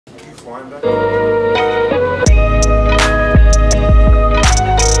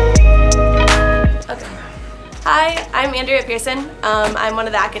Hi, I'm Andrea Pearson. I'm one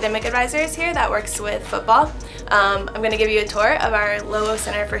of the academic advisors here that works with football. I'm going to give you a tour of our Lobos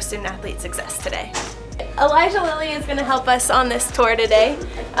Center for Student Athlete Success today. Elijah Lilly is going to help us on this tour today.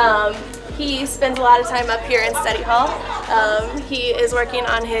 He spends a lot of time up here in study hall. He is working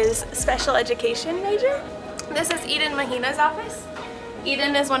on his special education major. This is Eden Mahina's office.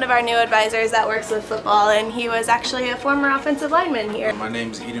 Eden is one of our new advisors that works with football, and he was actually a former offensive lineman here. My name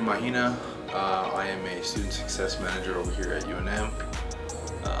is Eden Mahina. I am a student success manager over here at UNM.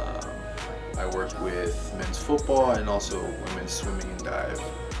 I work with men's football and also women's swimming and dive.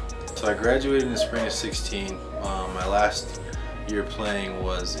 So I graduated in the spring of 16. My last year playing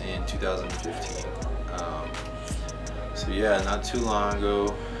was in 2015. So yeah, not too long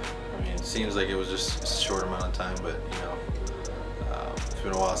ago. I mean, it seems like it was just a short amount of time, but you know, it's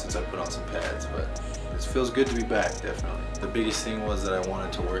been a while since I put on some pads, but it feels good to be back, definitely. The biggest thing was that I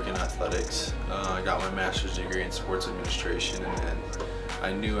wanted to work in athletics. I got my master's degree in sports administration, and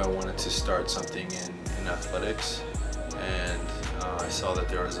I knew I wanted to start something in athletics. And I saw that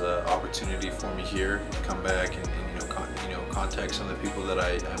there was an opportunity for me here to come back and contact some of the people that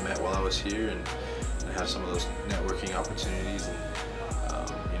I met while I was here and have some of those networking opportunities. And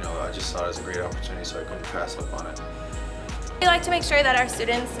I just saw it as a great opportunity, so I couldn't pass up on it. We like to make sure that our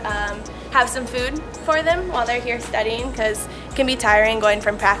students have some food for them while they're here studying, because it can be tiring going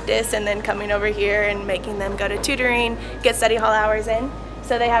from practice and then coming over here and making them go to tutoring, get study hall hours in.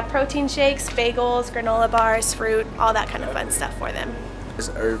 So they have protein shakes, bagels, granola bars, fruit, all that kind of fun stuff for them. It's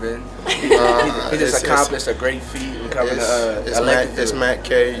Irvin. He just accomplished a great feat becoming it's Matt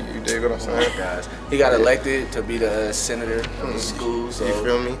K. You dig what I'm saying? Guys, he got elected to be the senator of the school. So you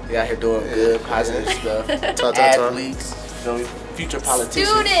feel me? He out here doing good, positive stuff. Athletes, future politicians.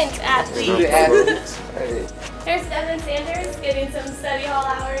 Student athletes. Student athletes. Hey. Here's Devin Sanders getting some study hall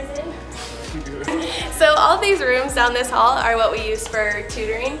hours in. So all these rooms down this hall are what we use for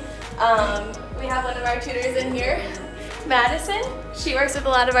tutoring. We have one of our tutors in here, Madison. She works with a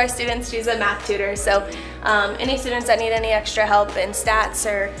lot of our students. She's a math tutor, so any students that need any extra help in stats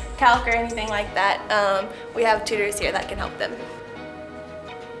or calc or anything like that, we have tutors here that can help them.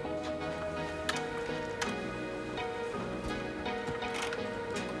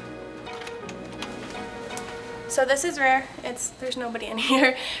 So this is rare. There's nobody in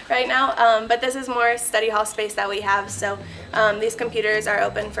here right now, but this is more study hall space that we have. So these computers are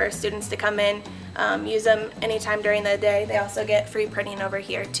open for students to come in, use them anytime during the day. They also get free printing over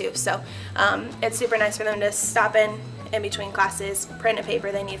here too. So it's super nice for them to stop in between classes, print a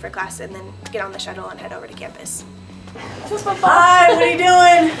paper they need for class, and then get on the shuttle and head over to campus. Hi, what are you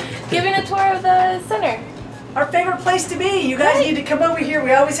doing? Giving a tour of the center. Our favorite place to be. You guys need to come over here.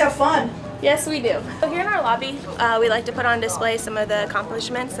 We always have fun. Yes, we do. So here in our lobby, we like to put on display some of the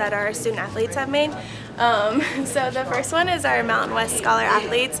accomplishments that our student athletes have made. So the first one is our Mountain West Scholar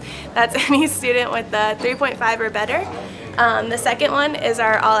athletes. That's any student with a 3.5 or better. The second one is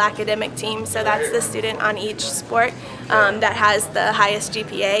our all-academic team. So that's the student on each sport that has the highest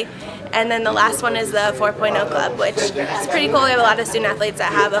GPA. And then the last one is the 4.0 club, which is pretty cool. We have a lot of student athletes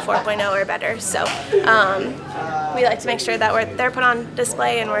that have a 4.0 or better. So we like to make sure that they're put on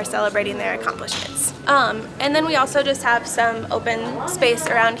display and we're celebrating their accomplishments. And then we also just have some open space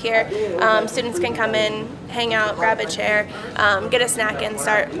around here. Students can come in, hang out, grab a chair, get a snack, and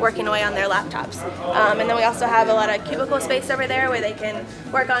start working away on their laptops. And then we also have a lot of cubicle space over there where they can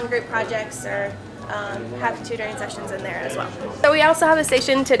work on group projects or have tutoring sessions in there as well. So we also have a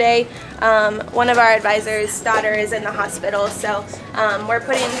station today. One of our advisors' daughter is in the hospital, so we're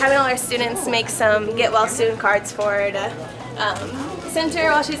having all our students make some get well soon cards for her to send to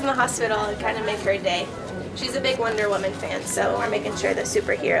her while she's in the hospital and kind of make her day. She's a big Wonder Woman fan, so we're making sure the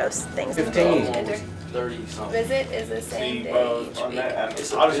superheroes things. 15. 30 something. Visit is the same day each week. I'll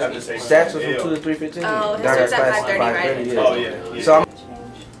just have to say Stats was from 2 to 3:15. Oh, his starts at 5:30, right? Yeah. Oh yeah. So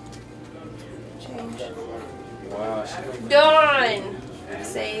Change. wow. Done.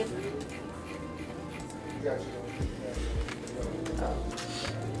 Save.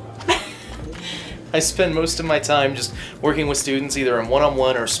 I spend most of my time just working with students either in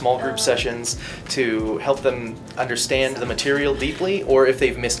one-on-one or small group sessions to help them understand the material deeply, or if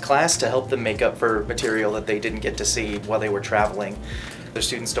they've missed class, to help them make up for material that they didn't get to see while they were traveling. The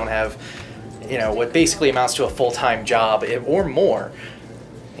students don't have, what basically amounts to a full-time job or more,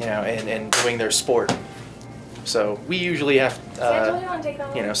 in doing their sport. So we usually have,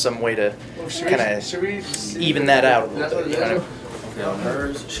 some way to kind of even that out a little bit. Okay, on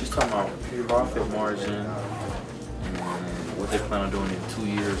hers, she's talking about profit margin and what they plan on doing it in 2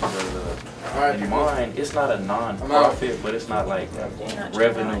 years. In mine, it's not a non-profit, but it's not like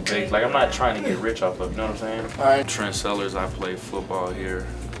revenue based. Like I'm not trying to get rich off of it, you know what I'm saying? Trent Sellers, I play football here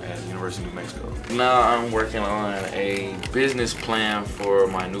at University of New Mexico. Now I'm working on a business plan for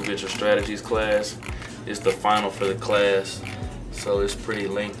my New Venture Strategies class. It's the final for the class, so it's pretty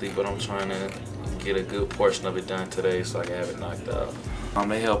lengthy, but I'm trying to get a good portion of it done today so I can have it knocked out.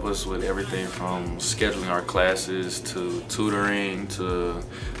 They help us with everything from scheduling our classes to tutoring to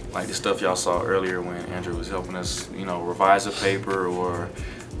like the stuff y'all saw earlier when Andrew was helping us, you know, revise a paper or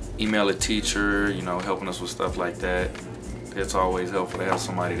email a teacher, you know, helping us with stuff like that. It's always helpful to have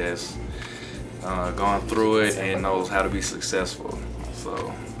somebody that's gone through it and knows how to be successful.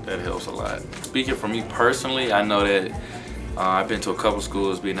 So that helps a lot. Speaking for me personally, I know that I've been to a couple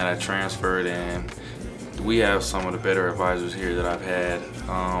schools being that I transferred, and we have some of the better advisors here that I've had.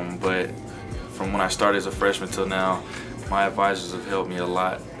 But from when I started as a freshman till now, my advisors have helped me a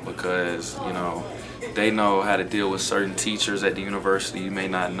lot because, you know, they know how to deal with certain teachers at the university you may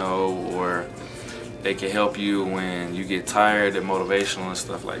not know, or they can help you when you get tired and motivational and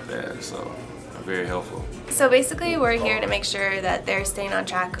stuff like that. So they're very helpful. So basically we're here to make sure that they're staying on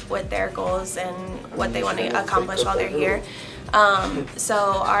track with their goals and what they want to accomplish while they're here. So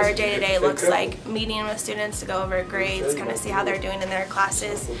our day-to-day looks like meeting with students to go over grades, kind of see how they're doing in their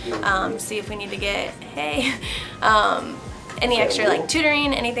classes, see if we need to get, any extra like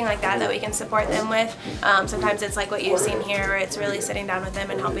tutoring, anything like that we can support them with. Sometimes it's like what you've seen here, where it's really sitting down with them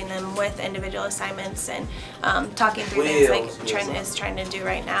and helping them with individual assignments and talking through things like Trent is trying to do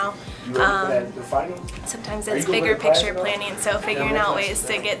right now. Sometimes it's bigger picture planning, so figuring out ways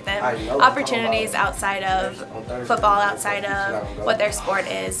to get them opportunities outside of football, outside of what their sport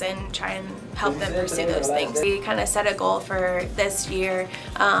is, and try and help them pursue those things. We kind of set a goal for this year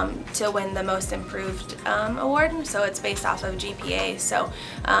to win the Most Improved award, so it's based off of GPA. So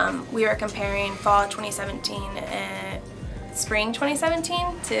we were comparing fall 2017 and spring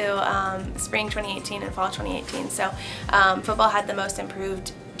 2017 to spring 2018 and fall 2018. So football had the most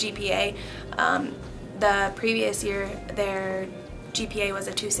improved GPA. The previous year, their GPA was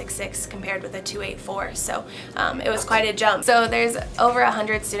a 2.66 compared with a 2.84, so it was quite a jump. So there's over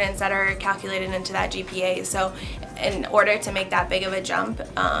 100 students that are calculated into that GPA, so in order to make that big of a jump,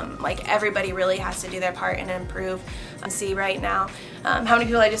 like everybody really has to do their part and improve. See right now how many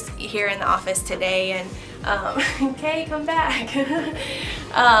people I just hear in the office today, and Kay, come back.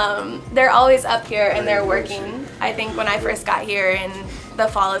 They're always up here and they're working. I think when I first got here in the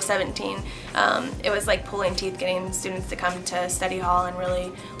fall of 17, it was like pulling teeth getting students to come to study hall and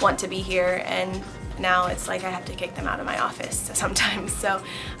really want to be here, and now it's like I have to kick them out of my office sometimes. So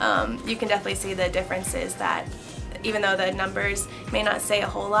you can definitely see the differences, that even though the numbers may not say a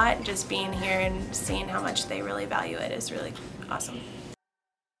whole lot, just being here and seeing how much they really value it is really awesome.